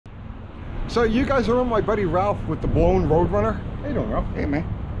So you guys are on my buddy Ralph with the blown Roadrunner. How you doing, Ralph? Hey, man.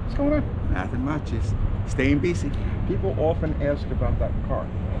 What's going on? Nothing much. Just staying busy. People often ask about that car.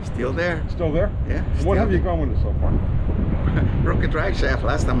 Still there. Still there? Yeah. What have you gone with it so far? Broke a drag shaft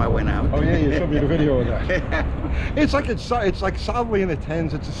last time I went out. Oh yeah, you showed me the video of that. It's like solidly in the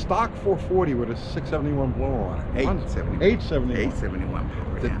 10s. It's a stock 440 with a 671 blower on it. 871. 871. 871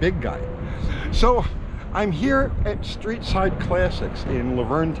 blower, The yeah. big guy. So I'm here at Street Side Classics in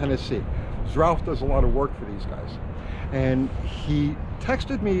Laverne, Tennessee. Ralph does a lot of work for these guys. And he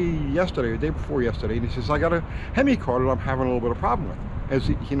texted me yesterday, or the day before yesterday, and he says, I got a Hemi car that I'm having a little bit of problem with. As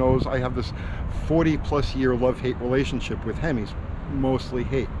he knows, I have this 40+ year love-hate relationship with Hemis, mostly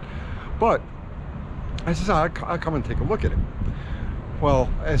hate. But I says, I'll come and take a look at it. Well,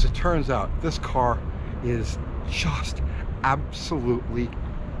 as it turns out, this car is just absolutely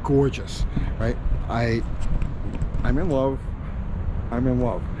gorgeous, right? I'm in love. I'm in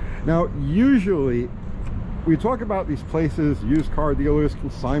love. Now, usually we talk about these places, used car dealers,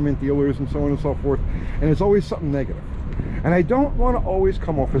 consignment dealers, and so on and so forth, and it's always something negative. And I don't want to always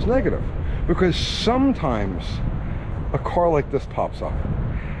come off as negative, because sometimes a car like this pops up.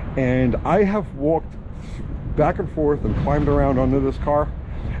 And I have walked back and forth and climbed around under this car,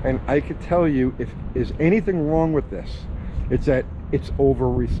 and I could tell you, if there's anything wrong with this, it's that it's over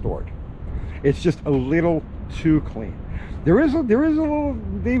restored. It's just a little too clean. There is a little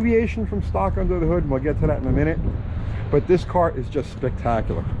deviation from stock under the hood, and we'll get to that in a minute. But this car is just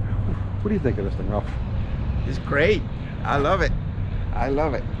spectacular. What do you think of this thing, Ralph? It's great. I love it. I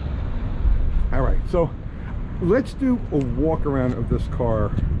love it. All right, so let's do a walk around of this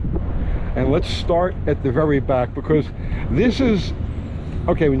car, and let's start at the very back, because this is,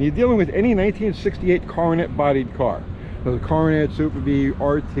 okay, when you're dealing with any 1968 Coronet bodied car, the Coronet, Super B,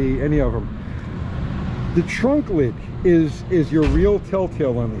 RT, any of them, the trunk lid is your real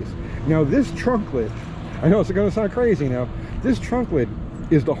telltale on these. Now this trunk lid, I know it's going to sound crazy now, this trunk lid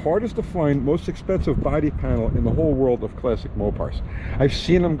is the hardest to find, most expensive body panel in the whole world of classic Mopars. I've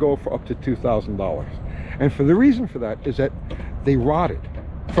seen them go for up to $2,000. And for the reason for that is that they rotted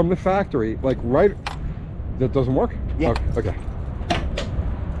from the factory, like right, that doesn't work? Yeah. Okay.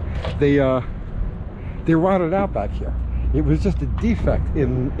 They rotted out back here. It was just a defect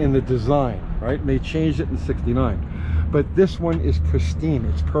in the design, right? And they changed it in '69. But this one is pristine,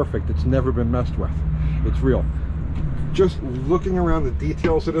 it's perfect, it's never been messed with. It's real. Just looking around the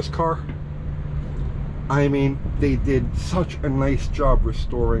details of this car, I mean, they did such a nice job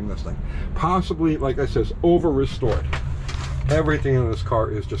restoring this thing. Possibly, like I said, over restored. Everything in this car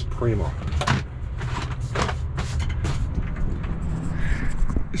is just primo.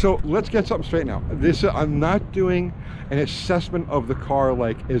 So let's get something straight now. I'm not doing an assessment of the car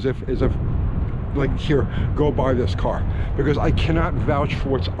like as if like, here, go buy this car, because I cannot vouch for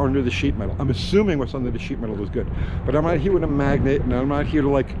what's under the sheet metal. I'm assuming what's under the sheet metal is good, but I'm not here with a magnet, and I'm not here to,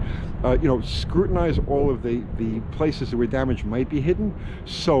 like, you know, scrutinize all of the places where damage might be hidden.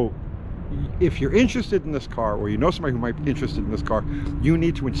 So if you're interested in this car, or you know somebody who might be interested in this car, you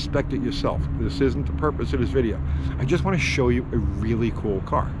need to inspect it yourself. This isn't the purpose of this video. I just want to show you a really cool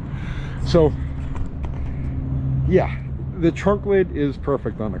car. So yeah, the trunk lid is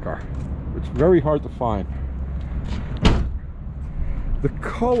perfect on the car. It's very hard to find. The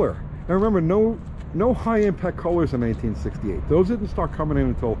color, now remember, no high impact colors in 1968. Those didn't start coming in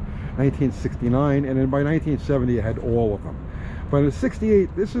until 1969, and then by 1970 you had all of them. But in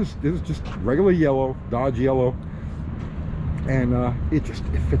 '68, this is just regular yellow, Dodge yellow, and it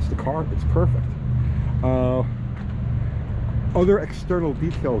fits the car. It's perfect. Other external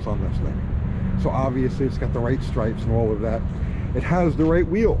details on this thing. So obviously it's got the right stripes and all of that. It has the right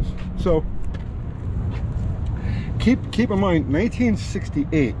wheels. So keep in mind,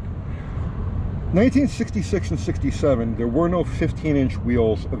 1968, 1966 and 67, there were no 15-inch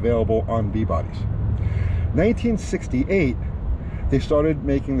wheels available on B-bodies. 1968, they started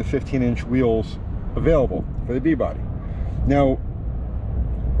making the 15-inch wheels available for the B-body. Now,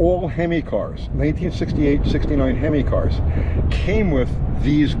 all Hemi cars, 1968, 69 Hemi cars, came with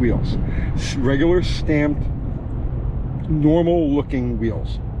these wheels. Regular stamped, normal looking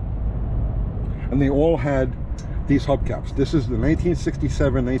wheels. And they all had these hubcaps. This is the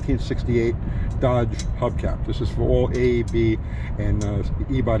 1967, 1968 Dodge hubcap. This is for all A, B, and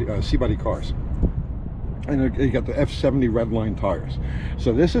C-body cars. And you got the F70 Redline tires.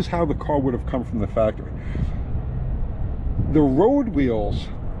 So this is how the car would have come from the factory. The road wheels,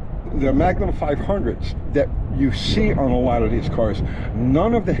 the Magnum 500s that you see on a lot of these cars,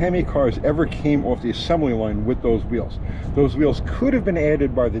 none of the Hemi cars ever came off the assembly line with those wheels. Those wheels could have been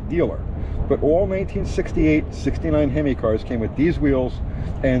added by the dealer, but all 1968, 69 Hemi cars came with these wheels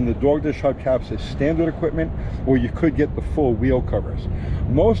and the dog dish hubcaps as standard equipment, or you could get the full wheel covers.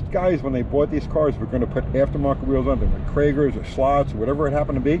 Most guys, when they bought these cars, were going to put aftermarket wheels on them, like Kragers or Slots or whatever it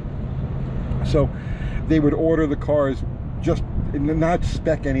happened to be. So they would order the cars, just not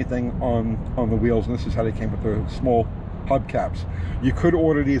spec anything on the wheels, and this is how they came with the small hubcaps. You could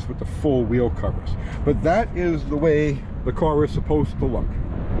order these with the full wheel covers, but that is the way the car is supposed to look.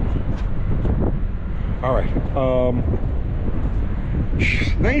 All right,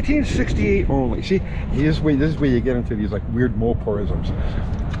 1968 only. See, this is where you get into these like weird moporisms.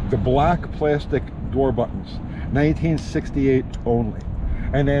 The black plastic door buttons, 1968 only.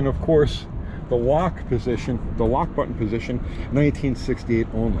 And then of course the lock button position, 1968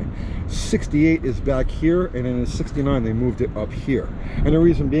 only. 68 is back here, and then in 69 they moved it up here. And the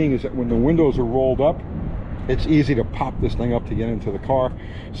reason being is that when the windows are rolled up, it's easy to pop this thing up to get into the car,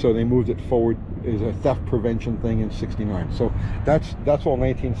 so they moved it forward as a theft prevention thing in 69. So that's all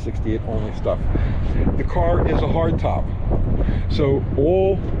 1968 only stuff. The car is a hardtop, so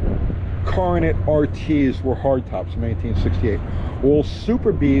all Coronet RTs were hardtops in 1968. All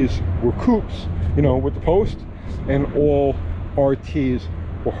Super Bs were coupes, you know, with the post, and all RTs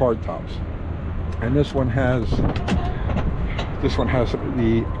were hardtops. And this one has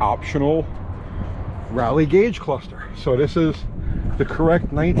the optional rally gauge cluster. So this is the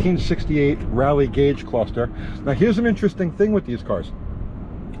correct 1968 rally gauge cluster. Now here's an interesting thing with these cars.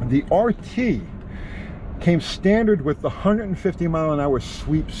 The RT came standard with the 150 mile an hour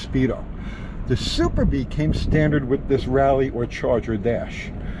sweep speedo. The Super B came standard with this rally or charger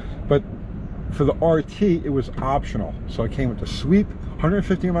dash, but for the RT it was optional. So it came with the sweep,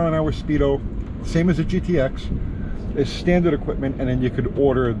 150 mile an hour speedo, same as the GTX, is standard equipment, and then you could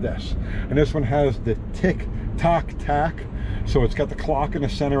order this. And this one has the tick tock tack, so it's got the clock in the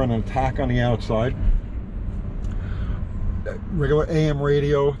center and an tack on the outside. Regular AM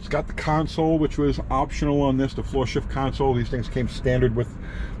radio. It's got the console, which was optional on this, the floor shift console. These things came standard with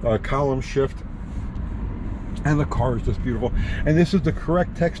column shift, and the car is just beautiful. And this is the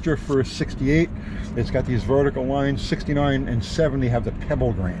correct texture for a 68. It's got these vertical lines. 69 and 70 have the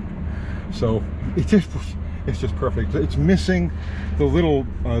pebble grain, so it's just perfect. It's missing the little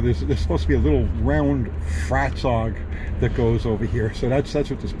there's supposed to be a little round fratzog that goes over here, so that's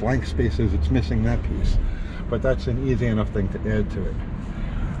what this blank space is. It's missing that piece, but that's an easy enough thing to add to it.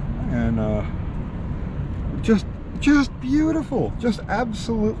 And just beautiful, just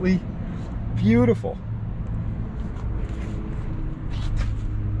absolutely beautiful.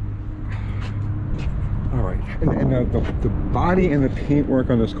 All right, and the body and the paintwork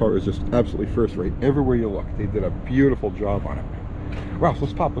on this car is just absolutely first rate. Everywhere you look, they did a beautiful job on it. Ralph,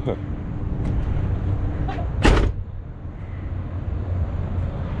 let's pop the hood.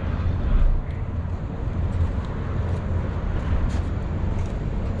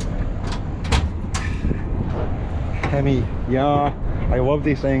 Hemi, yeah, I love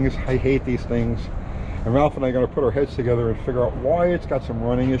these things, I hate these things. And Ralph and I are going to put our heads together and figure out why it's got some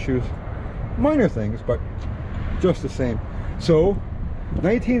running issues. Minor things, but just the same. So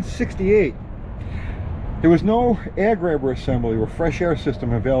 1968, there was no air grabber assembly or fresh air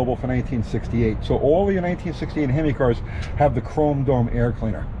system available for 1968. So all the 1968 Hemi cars have the chrome dome air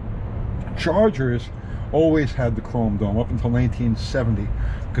cleaner. Chargers always had the chrome dome up until 1970,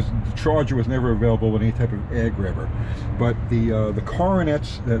 because the Charger was never available with any type of air grabber. But the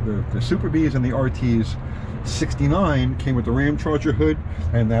Coronets, the Super Bs and the RTs, 69 came with the Ram Charger hood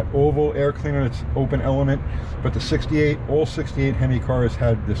and that oval air cleaner, that's open element. But the 68, all 68 Hemi cars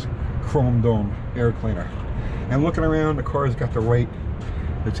had this chrome dome air cleaner. And looking around, the car's got the right,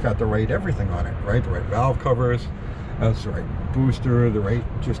 it's got the right everything on it, right? The right valve covers, that's the right booster, the right,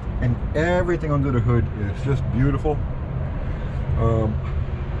 just, and everything under the hood is just beautiful.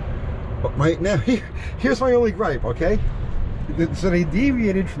 But now here's my only gripe, okay? So they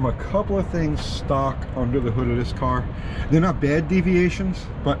deviated from a couple of things stock under the hood of this car. They're not bad deviations,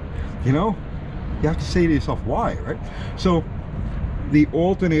 but you know, you have to say to yourself, why, right? So the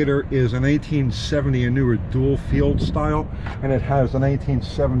alternator is a 1970 and newer dual field style, and it has a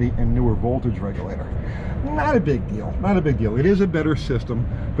 1970 and newer voltage regulator. Not a big deal, not a big deal. It is a better system,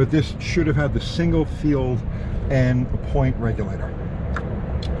 but this should have had the single field and a point regulator.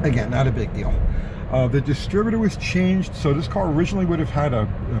 Again, not a big deal. The distributor was changed, so this car originally would have had a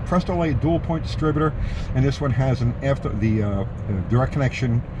Presto Light dual point distributor, and this one has an direct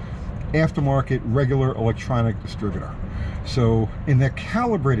connection aftermarket regular electronic distributor. So, and they're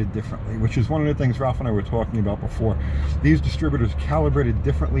calibrated differently, which is one of the things Ralph and I were talking about before. These distributors calibrated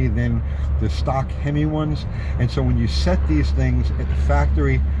differently than the stock Hemi ones, and so when you set these things at the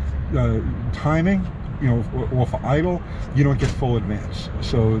factory timing, you know, or for idle, you don't get full advance.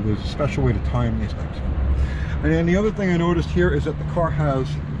 So there's a special way to time these things. And then the other thing I noticed here is that the car has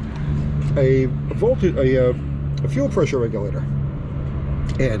a fuel pressure regulator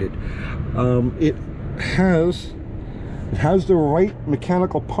added. It has the right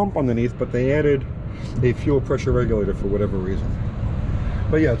mechanical pump underneath, but they added a fuel pressure regulator for whatever reason.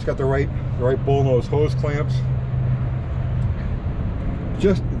 But yeah, it's got the right bullnose hose clamps.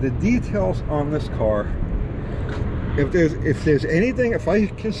 Just the details on this car. If I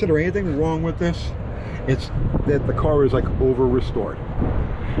consider anything wrong with this, it's that the car is like over restored.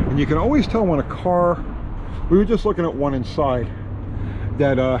 And you can always tell when a car, we were just looking at one inside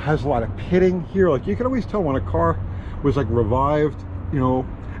that has a lot of pitting here. Like you can always tell when a car was like revived, you know.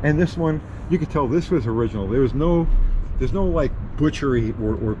 And this one, you could tell this was original. There's no like butchery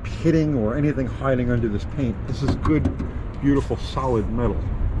or pitting or anything hiding under this paint. This is good, beautiful, solid metal.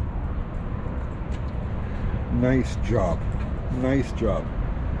 Nice job. Nice job.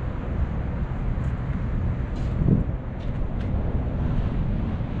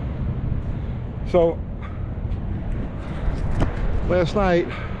 So last night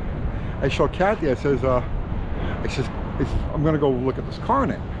I showed Kathy, I says I'm gonna go look at this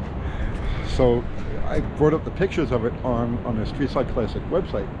Coronet. So I brought up the pictures of it on the Streetside Classic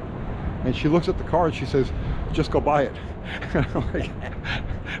website, and she looks at the car and she says, just go buy it. And I'm like,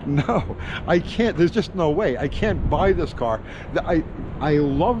 no, I can't. There's just no way. I can't buy this car. I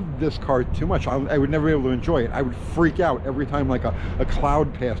love this car too much. I would never be able to enjoy it. I would freak out every time like a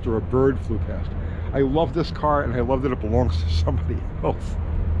cloud passed or a bird flew past. I love this car, and I love that it belongs to somebody else.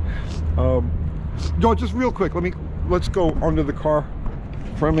 No, just real quick, let's go under the car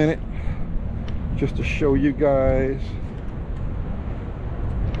for a minute, just to show you guys.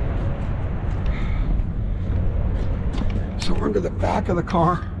 So under the back of the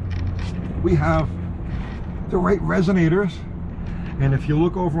car, we have the right resonators, and if you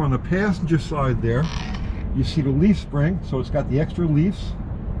look over on the passenger side there, you see the leaf spring. So it's got the extra leaves.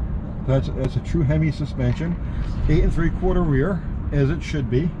 That's a true Hemi suspension. 8 3/4 rear, as it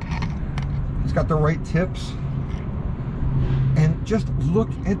should be. It's got the right tips. And just look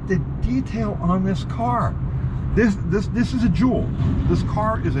at the detail on this car. This is a jewel. This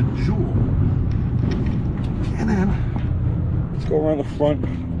car is a jewel. And then let's go around the front.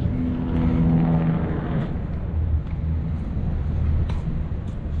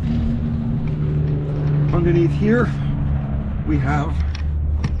 Underneath here we have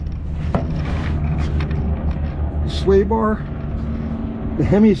the sway bar, the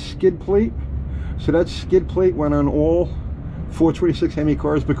Hemi skid plate. So that skid plate went on all 426 Hemi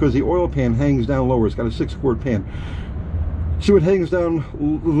cars because the oil pan hangs down lower. It's got a 6-quart pan. So it hangs down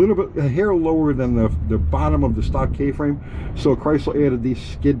a little bit, a hair lower than the bottom of the stock K-frame. So Chrysler added these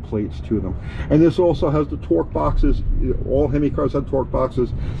skid plates to them. And this also has the torque boxes. All Hemi cars have torque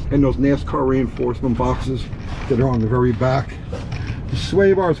boxes, and those NASCAR reinforcement boxes that are on the very back. The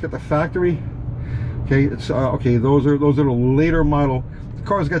sway bar, it's got the factory. Okay, it's okay. Those are the later model. The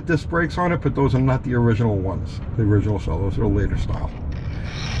car's got disc brakes on it, but those are not the original ones. The original style. Those are the later style.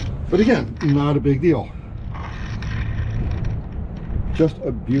 But again, not a big deal. Just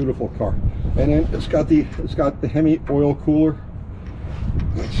a beautiful car. And then it's got the Hemi oil cooler.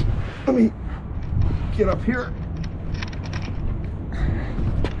 Let me get up here.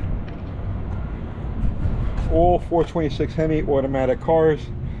 All 426 Hemi automatic cars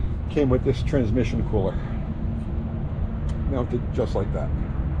came with this transmission cooler, mounted just like that.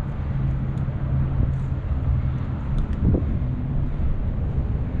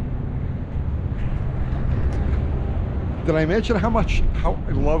 Did I mention how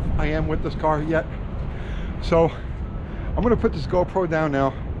in love I am with this car yet? So I'm going to put this GoPro down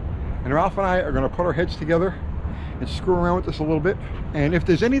now, and Ralph and I are going to put our heads together and screw around with this a little bit. And if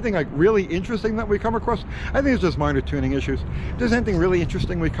there's anything like really interesting that we come across, I think it's just minor tuning issues. If there's anything really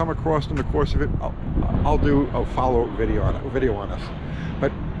interesting we come across in the course of it, I'll do a follow-up video on us.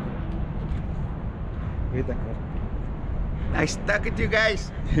 But what do you think? Nice talking to you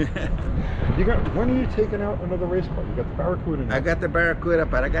guys. When are you taking out another race car? You got the Barracuda now. I got the Barracuda,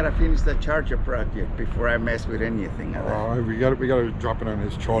 but I gotta finish the Charger project before I mess with anything. We gotta drop it on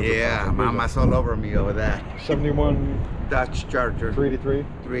his Charger. Yeah, mama's all over me over that. 71 Dodge Charger. 383.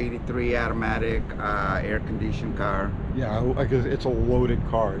 383 automatic, air-conditioned car. Yeah, because it's a loaded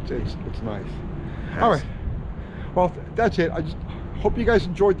car. It's nice. All right. Well, that's it. I just hope you guys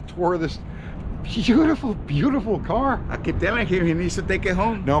enjoyed the tour of this beautiful, beautiful car. I keep telling him he needs to take it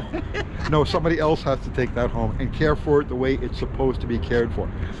home. No, no, somebody else has to take that home and care for it the way it's supposed to be cared for.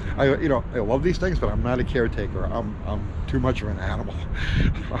 I love these things, but I'm not a caretaker. I'm too much of an animal.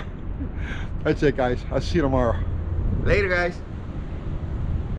 That's it, guys. I'll see you tomorrow. Later, guys.